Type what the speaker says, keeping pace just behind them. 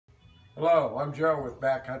Hello, I'm Joe with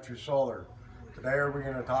Backcountry Solar. Today we're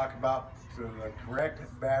going to talk about the correct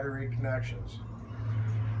battery connections.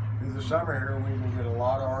 Through the summer here we can get a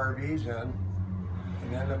lot of RVs in,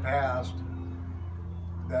 and in the past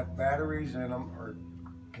that batteries in them are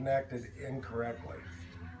connected incorrectly.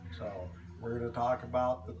 So we're going to talk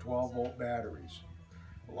about the 12-volt batteries.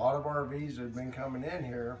 A lot of RVs that have been coming in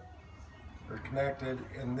here are connected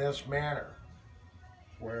in this manner,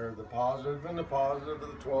 where the positive and the positive of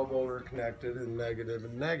the 12 volt are connected and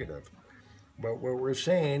negative. But what we're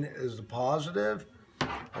saying is the positive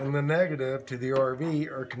and the negative to the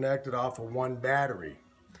RV are connected off of one battery.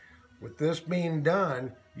 With this being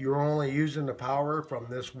done, you're only using the power from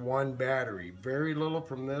this one battery. Very little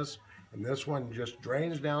from this, and this one just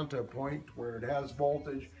drains down to a point where it has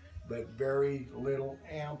voltage, but very little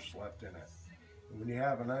amps left in it. When you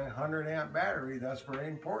have a 900 amp battery, that's very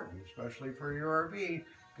important, especially for your RV,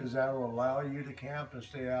 because that will allow you to camp and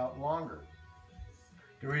stay out longer.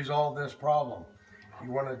 To resolve this problem,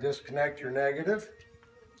 you want to disconnect your negative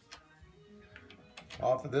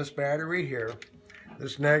off of this battery here.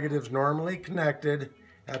 This negative is normally connected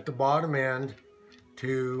at the bottom end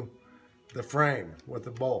to the frame with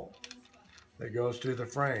a bolt that goes to the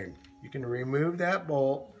frame. You can remove that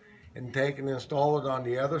bolt and take and install it on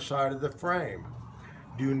the other side of the frame.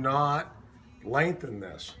 Do not lengthen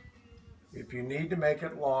this. If you need to make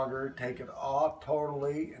it longer, take it off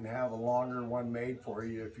totally and have a longer one made for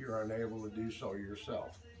you if you're unable to do so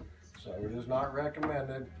yourself. So it is not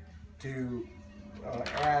recommended to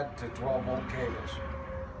add to 12 volt cables.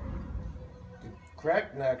 The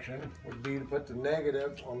correct connection would be to put the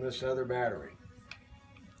negative on this other battery.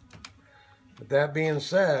 With that being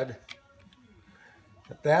said,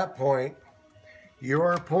 at that point, you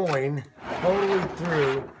are pulling totally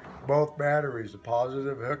through both batteries. The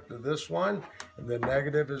positive hooked to this one, and the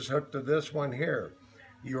negative is hooked to this one here.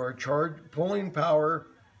 You are pulling power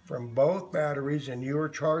from both batteries, and you are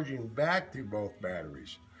charging back through both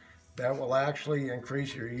batteries. That will actually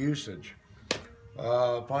increase your usage.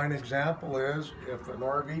 A fine example is if an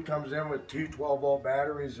RV comes in with two 12 volt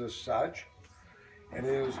batteries as such, and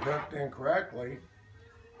it is hooked incorrectly,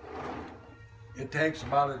 it takes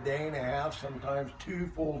about a day and a half, sometimes 2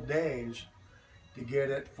 full days, to get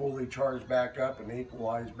it fully charged back up and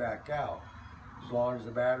equalized back out, as long as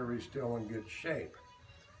the battery is still in good shape.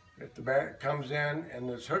 If the battery comes in and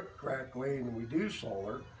it's hooked correctly and we do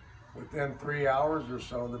solar, within 3 hours or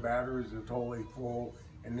so the batteries are totally full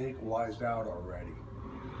and equalized out already.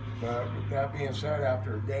 But with that being said,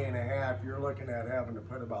 after a day and a half, you're looking at having to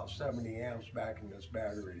put about 70 amps back in this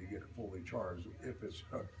battery to get it fully charged if it's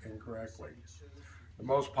hooked incorrectly. The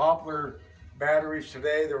most popular batteries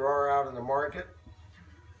today there are out in the market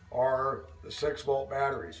are the 6 volt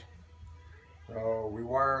batteries. So we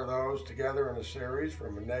wire those together in a series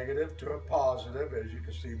from a negative to a positive, as you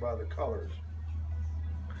can see by the colors.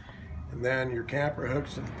 And then your camper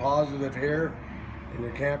hooks to the positive here, and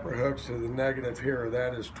your camper hooks to the negative here.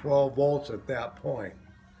 That is 12 volts at that point.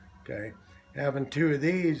 Okay, having 2 of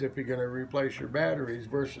these, if you're going to replace your batteries,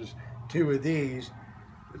 versus 2 of these,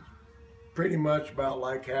 it's pretty much about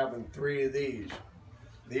like having 3 of these.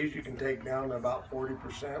 These you can take down to about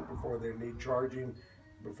 40% before they need charging,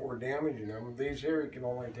 before damaging them. These here you can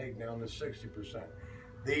only take down to 60%.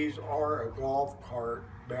 These are a golf cart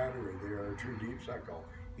battery. They are a true deep cycle.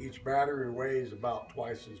 Each battery weighs about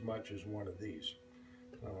twice as much as one of these.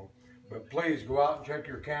 But please go out and check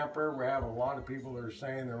your camper. We have a lot of people that are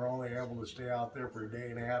saying they're only able to stay out there for a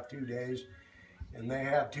day and a half, 2 days, and they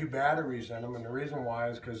have 2 batteries in them, and the reason why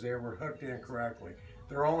is because they were hooked incorrectly.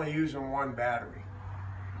 They're only using 1 battery.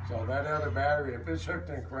 So that other battery, if it's hooked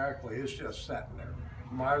incorrectly, it's just sitting there.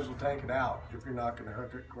 You might as well take it out if you're not going to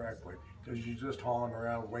hook it correctly, because you're just hauling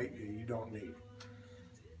around weight you don't need.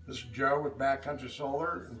 This is Joe with Backcountry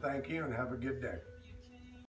Solar, and thank you, and have a good day.